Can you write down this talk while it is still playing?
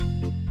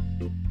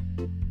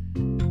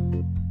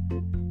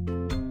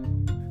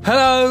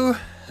Hello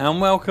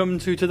and welcome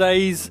to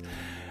today's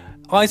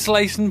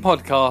isolation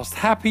podcast.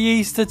 Happy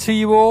Easter to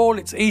you all.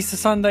 It's Easter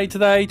Sunday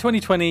today,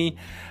 2020,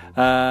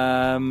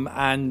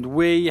 and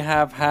we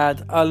have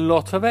had a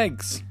lot of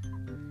eggs,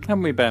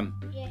 haven't we, Ben?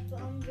 Yes, but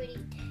I'm really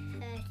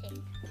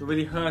hurting. You're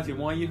really hurting.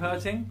 Why are you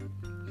hurting?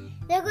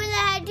 They're going to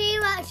have too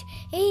much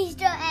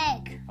Easter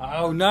egg.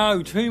 Oh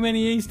no, too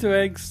many Easter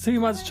eggs, too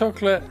much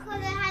chocolate.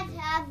 Because I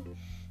had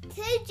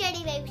 2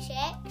 jelly baby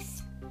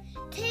chicks,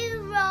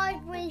 2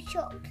 raspberry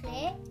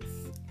chocolates,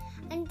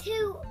 and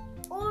 2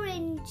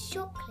 orange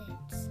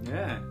chocolates.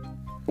 Yeah,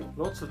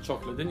 lots of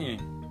chocolate, didn't you?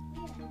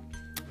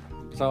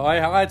 So I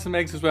had some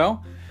eggs as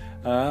well,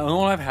 and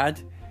all I've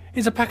had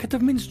is a packet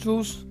of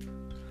minstrels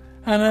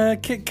and a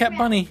Kit Kat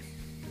bunny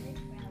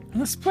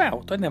and a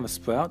sprout. I never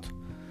sprout.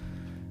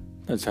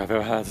 I've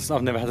never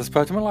had a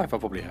sprout in my life. I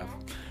probably have.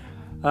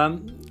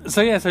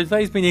 So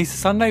today's been Easter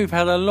Sunday. We've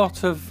had a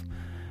lot of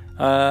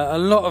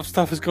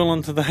stuff has gone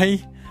on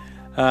today.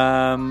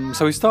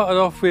 So we started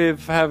off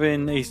with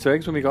having Easter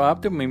eggs when we got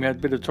up, didn't we? We had a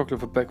bit of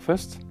chocolate for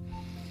breakfast,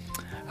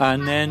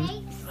 and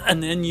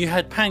then you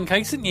had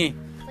pancakes, didn't you?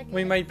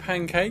 We made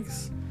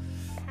pancakes,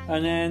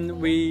 and then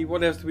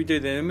what else did we do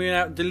then? We went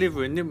out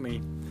delivering, didn't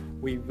we?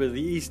 We were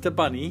the Easter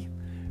bunny,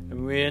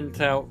 and we went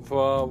out for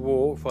our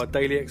walk, for our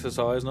daily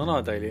exercise, and on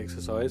our daily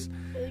exercise,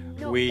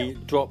 we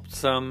dropped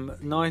some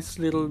nice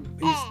little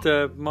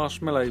Easter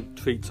marshmallow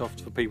treats off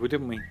for people,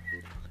 didn't we?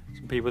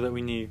 Some people that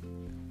we knew.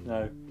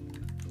 No.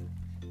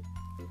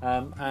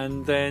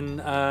 And then,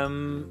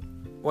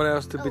 what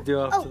else did we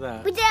do after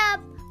that? We did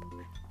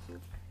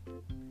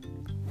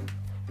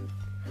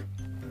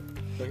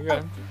There you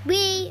go.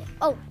 we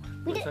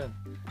What's did. that?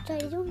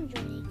 Charlie's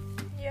joining.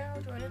 Yeah,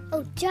 I'll join in.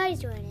 Oh, Charlie's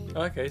joining.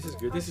 Okay, this is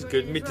good. This is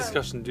good.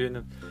 Mid-discussion during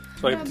the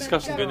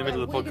discussion during the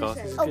middle of the podcast.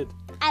 This is good.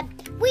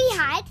 We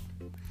had.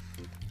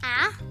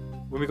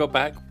 When we got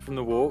back from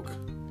the walk,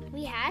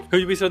 We had. who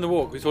did we see on the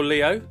walk? We saw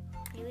Leo.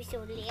 We saw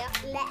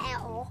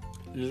Leo.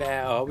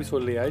 Leo. We saw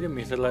Leo, didn't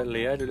we? So like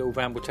Leo, did a little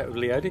ramble chat with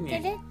Leo, didn't you?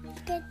 Did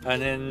it?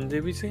 And then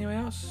did we see anyone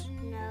else?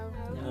 No.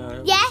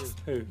 No. Yes.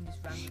 Who?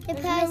 The Loads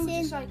of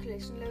person.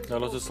 cyclists and loads No,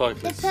 of lots of The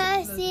cyclists.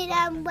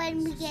 person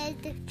when we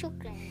get the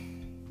chocolate.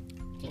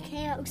 She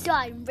came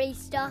outside and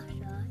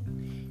restarted.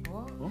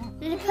 What?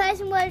 The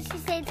person was she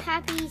said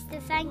Happy Easter,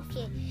 thank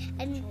you.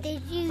 And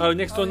did you? Oh,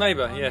 next door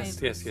neighbour. our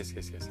Yes. neighbours.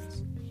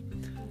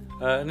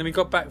 And then we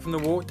got back from the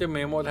walk, didn't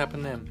we? And what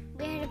happened then?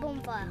 We had a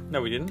bonfire.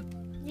 No, we didn't.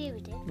 Yeah, we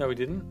did. No, we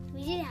didn't.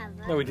 We did have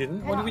that. No, we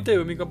didn't. What did we do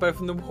when we got back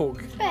from the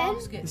walk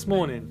basket. this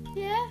morning?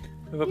 Yeah.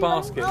 With a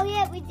basket. Oh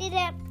yeah, we did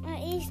an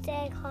Easter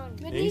egg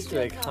hunt. An Easter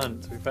egg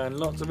hunt. We found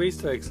lots of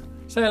Easter eggs.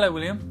 Say hello,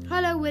 William.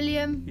 Hello,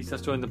 William. He's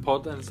just joined the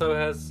pod, and so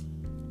has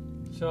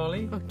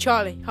Charlie. Oh,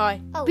 Charlie, hi.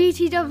 Oh.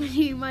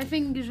 BTW, my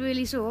finger's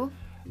really sore.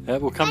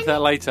 We'll come to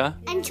that later.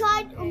 And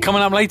tried.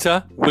 Coming up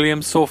later,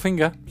 William's sore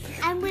finger.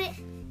 And we.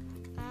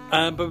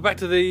 But back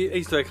to the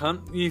Easter egg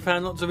hunt. You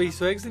found lots of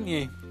Easter eggs, didn't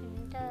you?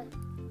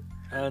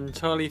 And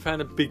Charlie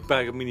found a big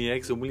bag of mini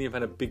eggs, and William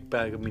had a big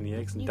bag of mini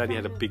eggs, and Daddy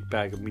had a big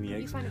bag of mini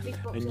eggs. found a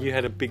big box. And you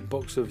had a big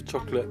box of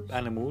chocolate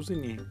animals,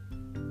 didn't you?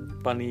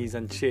 Bunnies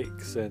and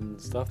chicks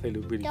and stuff. They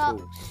look really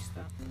cool.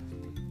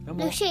 And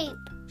The what? sheep.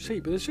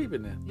 Sheep. There's sheep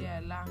in there. Yeah,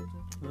 lambs.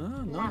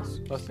 Oh, nice.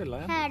 Nice little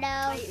lamb.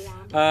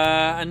 Hello.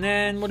 And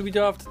then what did we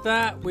do after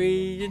that?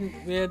 We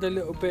had a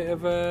little bit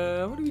of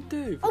what did we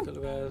do? For a couple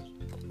of hours?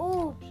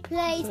 Oh,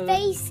 play So-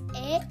 face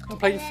it. I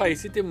played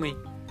Face It, didn't we?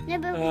 No,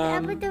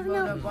 but we don't Rode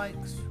know. our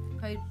bikes,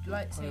 played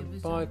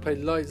lightsabers. I played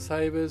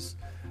lightsabers.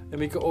 Then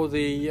we got all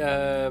the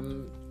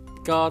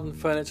garden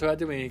furniture out,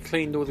 didn't we?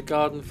 Cleaned all the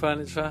garden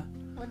furniture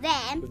For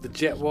them, with the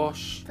jet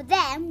wash.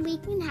 we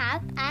can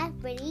have a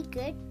really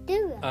good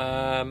duo.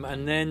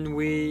 And then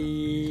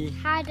we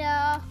Had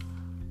a.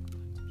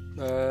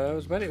 that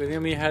was about it.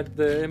 Then we had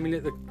then we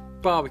lit the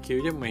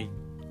barbecue, didn't we?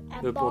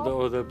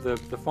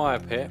 The fire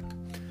pit.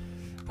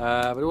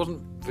 But it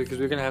wasn't because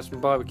we were going to have some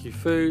barbecue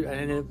food,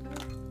 and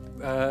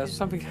then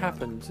something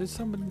happened. Did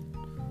somebody?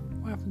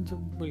 What happened to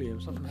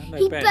William? Something happened. No,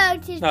 He Ben.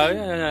 burnt his. No.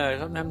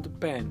 Something happened to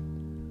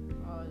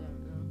Ben. Oh, I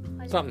don't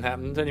know. Something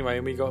happened anyway,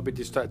 and we got a bit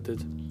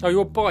distracted. Oh,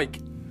 your bike!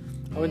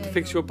 I went to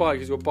fix your bike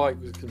because your bike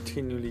was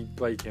continually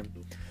breaking.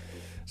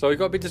 So we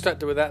got a bit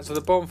distracted with that. So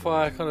the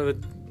bonfire kind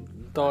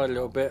of died a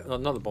little bit. No,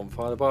 not the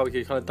bonfire. The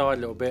barbecue kind of died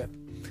a little bit.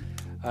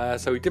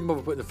 So we didn't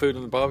bother putting the food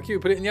on the barbecue.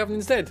 We put it in the oven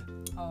instead.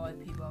 Oh,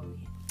 IP barbecue.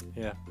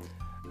 Yeah.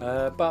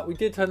 But we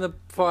did turn the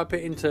fire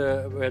pit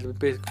into we had a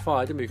big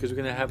fire, didn't we? Because we're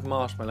going to have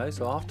marshmallows.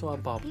 So after our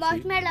barbecue,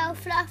 Marshmallow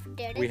fluff.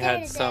 we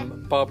had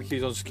some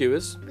barbecues on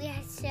skewers, We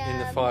had some in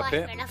the fire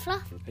pit. marshmallow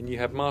fluff. and you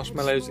had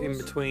marshmallows in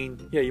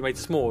between. Yeah, you made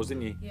s'mores,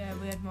 didn't you? Yeah,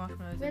 we had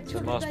marshmallows. We had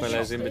Some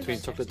marshmallows in between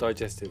chocolate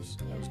digestives.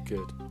 That was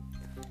good.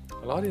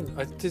 Well,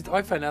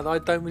 I found out that I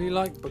don't really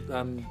like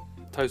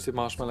toasted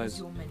marshmallows.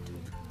 You're meant to.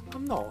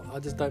 I'm not. I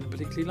just don't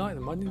particularly like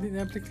them. I didn't think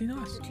they're particularly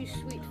nice. Too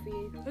sweet for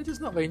you. They're just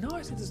not very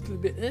nice. They're just a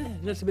little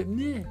bit. Just a bit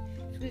meh.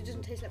 It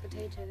doesn't taste like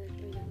potato.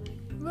 We don't like.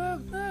 Well,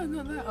 no,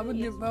 not that. I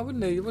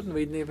wouldn't. It wouldn't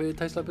even if it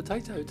tastes like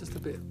potato. Just a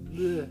bit.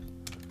 Bleh.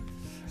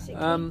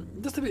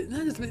 Just a bit.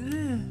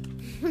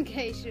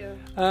 Okay, sure.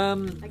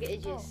 I get the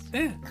gist.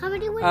 Yeah.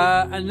 Comedy with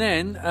And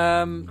then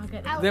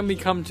get it. then we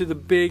come to the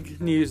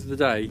big news of the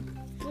day: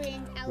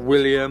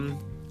 William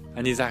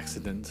and his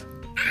accident.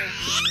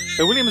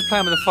 So William was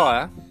playing with a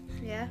fire,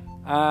 Yeah.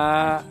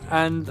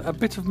 and a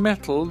bit of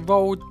metal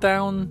rolled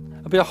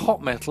down, a bit of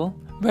hot metal,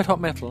 red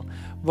hot metal,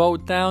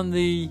 rolled down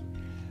the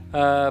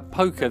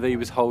poker that he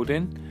was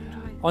holding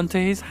onto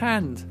his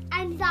hand.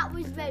 And that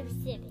was very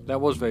silly. That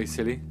was very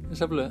silly. Let's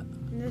have a look.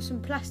 And there's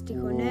some plastic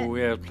on Oh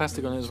it. yeah,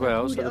 plastic on it as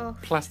well. pulled So it the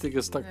off. plastic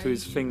is stuck to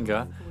his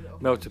finger,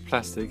 melted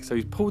plastic. So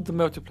he's pulled the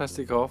melted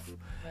plastic off,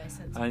 Very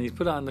sensitive. and he's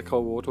put it under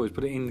cold water, or he's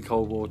put it in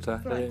cold water.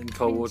 For Let like it in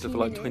cold water 20 for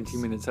like 20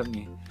 minutes, haven't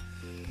you?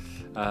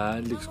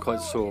 It looks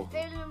quite sore.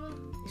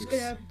 It's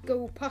gonna go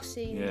all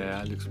pussy.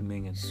 Yeah, it looks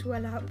minging.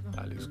 Swell up.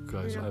 That looks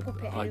gross. And I'll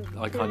pop it in.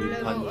 I can't even.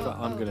 Oh,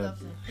 I'm gonna.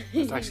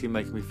 It's actually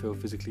making me feel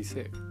physically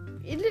sick.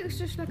 It looks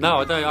just like. No, a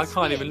I don't. I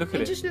can't even look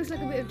at It it. just looks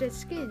like a bit of dead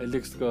skin. It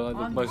looks like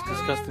the most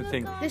disgusting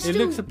thing. There's It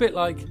still- looks a bit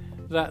like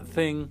that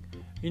thing.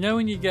 You know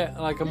when you get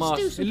like a There's marsh.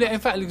 still some In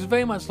fact, it looks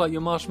very much like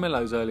your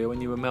marshmallows earlier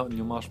when you were melting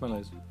your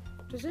marshmallows.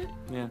 Does it?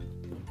 Yeah.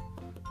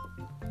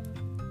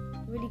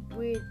 Really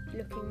weird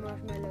looking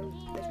marshmallow.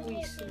 That's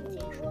really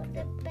small.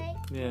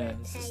 Yeah,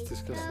 it's just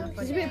disgusting.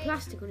 There's a bit of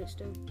plastic on it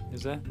still.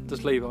 Is there?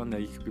 Just leave it on there.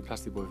 You could be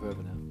plastic boy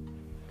forever now.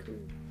 Cool.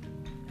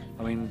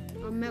 I mean,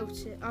 I'll melt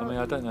it.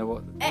 I don't know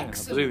what. Yeah, I'm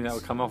Excellent. presuming that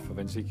will come off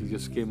eventually because your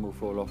skin will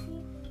fall off.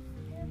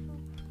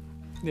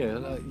 Yeah,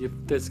 like your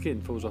dead skin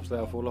falls off, so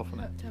that'll fall off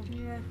on it.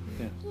 Yeah.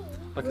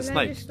 Like a Will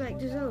snake. they just like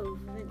dissolve?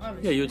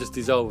 Yeah, you'll just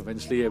dissolve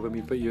eventually, yeah, when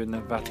we put you in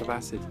that vat of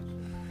acid.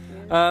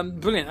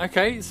 Brilliant.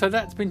 Okay, so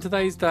that's been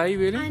today's day,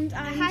 really. And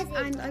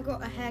I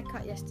got a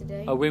haircut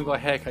yesterday. Oh, William got a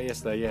haircut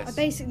yesterday, I yes.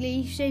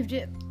 basically shaved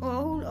it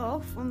all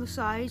off on the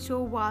side,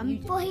 so one,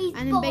 But he's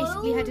and then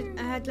basically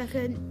I had like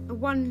a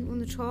one on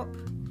the top,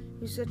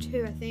 which was a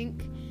 2 I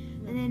think,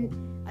 and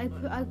then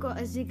I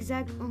got a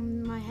zigzag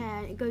on my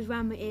hair. It goes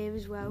round my ear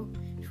as well.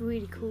 It's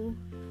really cool.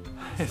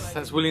 Yes,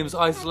 that's William's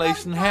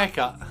isolation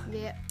haircut.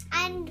 Yeah.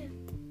 And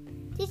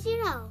did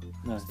you know?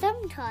 No.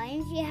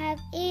 Sometimes you have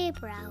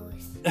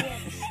eyebrows.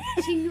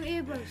 Sing your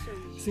earbrows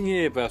song. Sing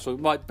your earbrow song.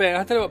 Right, Ben,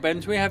 I'll tell you what,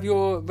 Ben, shall we have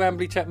your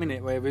rambly chat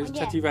minute, where it's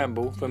Yeah. chatty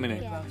ramble for a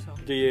minute? Yeah.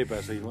 Do your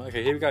earbrow song.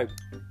 Okay, here we go.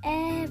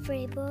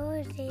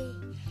 Everybody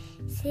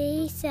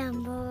see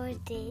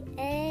somebody.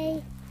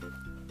 Hey.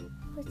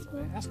 What's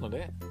more? That's not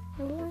it.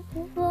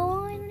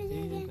 What is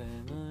it again?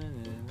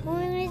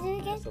 What is it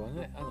again? That's the one,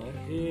 isn't it? I know.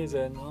 Ears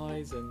and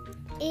eyes and...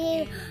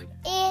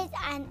 Ears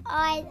and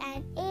eyes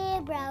and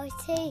eyebrows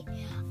too.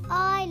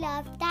 I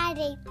love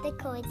Daddy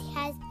because he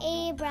has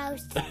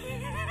eyebrows too.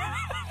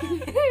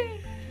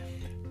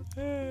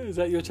 Is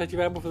that your chatty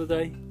ramble for the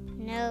day?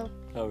 No.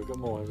 Oh, we've got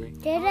more, have we?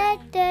 Da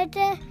da da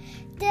da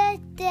da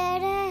da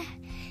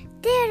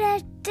da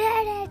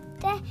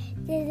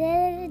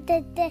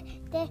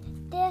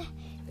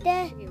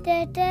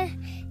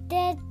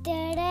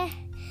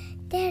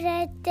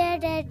da da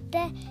da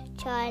da.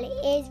 Charlie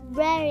is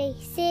very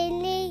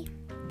silly.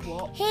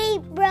 What? He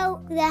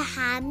broke the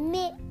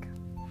hammock.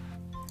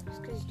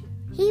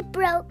 He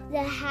broke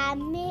the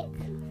hammock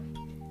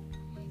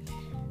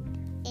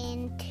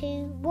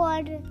into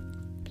one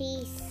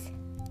piece.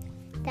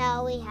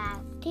 So we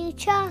have to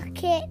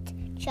chalk it.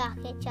 Chalk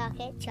it, chalk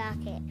it, chalk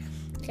it.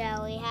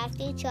 So we have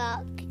to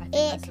chalk I think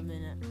it. that's a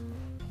minute.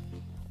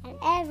 And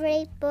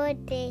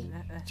everybody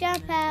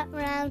jump out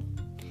round.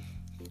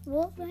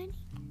 What, Ronnie?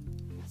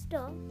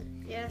 Stop.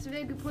 Yeah, that's a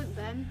very good point,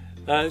 Ben.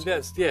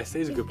 Yes, it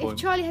is a good If point.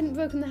 Charlie hadn't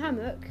broken the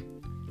hammock,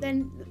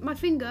 then my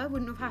finger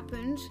wouldn't have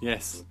happened,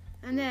 Yes,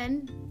 and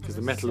then because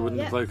the metal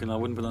wouldn't have Yeah. broken, I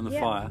wouldn't have been on the yeah,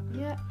 fire.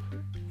 Yeah.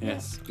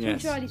 Yes, It's all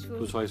yes. Charlie's It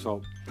fault. was Charlie's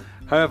fault.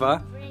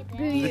 However, Boo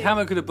the you.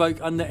 hammer could have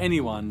broke under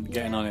anyone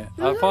getting on it.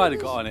 If I had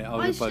got on it, I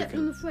would I have stepped on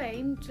broken. the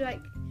frame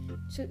to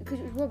because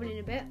it was wobbling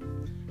a bit,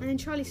 and then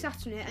Charlie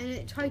sat on it, and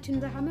it tightened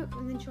the hammock,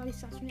 and then Charlie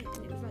sat on it,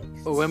 and it was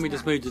like. Well, when we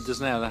just snapped. moved it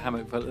just now, the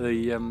hammock,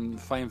 the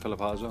frame fell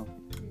apart as well.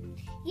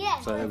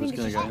 Yeah. So I it was think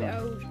going it's to just go. a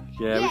bit old.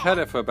 Yeah, we've had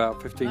it for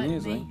about 15 Like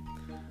years, I me.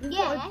 think.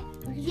 Yeah.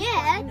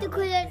 Yeah,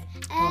 because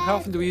Well, how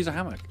often do we use a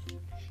hammock?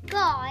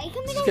 Guy,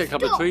 can we Just just get a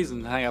couple stop? of trees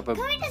and hang up a.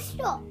 Can we just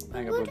stop?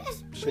 Hang up We'll a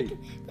just, sheet.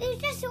 we'll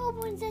just all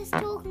ones that's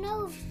talking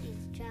over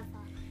each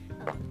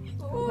other.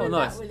 Oh,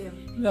 nice. William.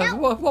 No,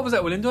 what was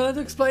that, William? Do I have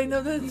to explain? Do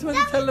I have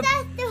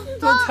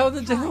to tell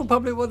the general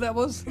public what that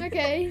was?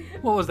 Okay.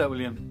 What was that,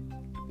 William?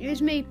 It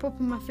was me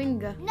popping my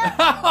finger.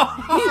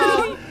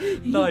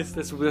 Nice.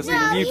 That's a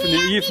No,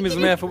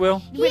 euphemism there for Will.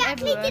 He Went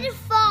actually everywhere. didn't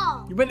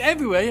fall. You went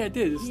everywhere. Yeah, it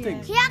did. It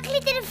stinks. He actually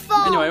didn't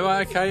fall. Anyway,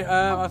 right, okay.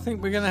 I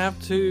think we're going to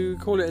have to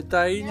call it a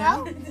day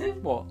now. No.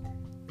 What?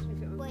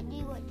 What do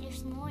you want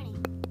this morning?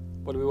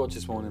 What did we watch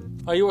this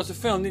morning? Oh, you watched a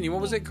film, didn't you?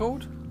 What was it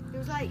called? It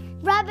was like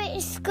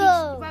Rabbit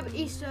school.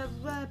 Easter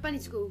bunny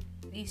school.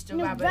 Easter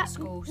No, rabbit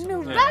school.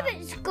 No, Yeah.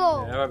 rabbit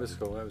school. Yeah, Rabbit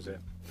School. That was it.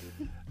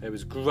 It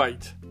was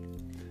great.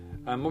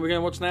 What are we going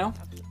to watch now?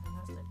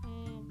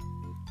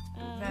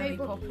 Mary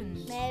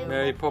Poppins.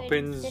 Mary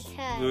Poppins, The The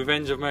Turn.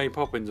 Revenge of Mary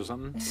Poppins or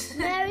something.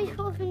 Mary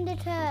Poppins the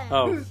Turn.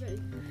 Oh,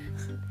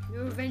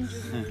 Your revenge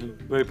was real.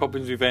 Mary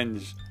Poppins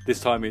Revenge. This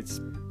time it's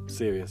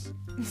serious.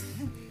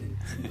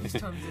 This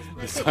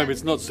time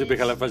it's not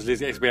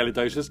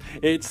supercalifragilisticexpialidocious.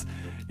 It's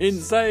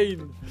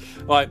insane.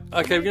 Right,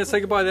 okay, we're going to say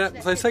goodbye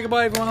there. So say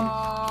goodbye, everyone.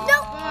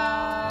 No.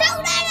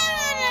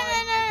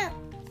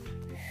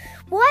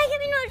 Why can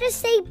we not just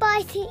say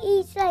bye to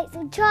each, like,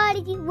 so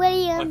Charlie,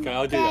 William, Okay,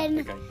 I'll do Ben?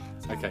 that.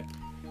 Okay.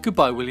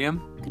 Goodbye,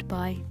 William.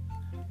 Goodbye.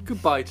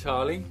 Goodbye,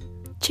 Charlie.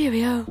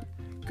 Cheerio.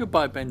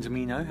 Goodbye,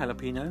 Benjamino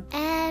Jalapeno.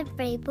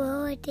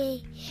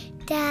 Everybody,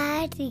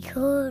 Daddy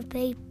called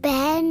me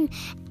Ben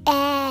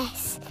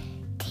S.T.G.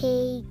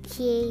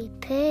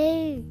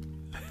 Pooh.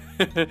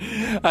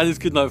 And it's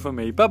good night from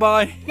me.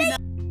 Bye-bye.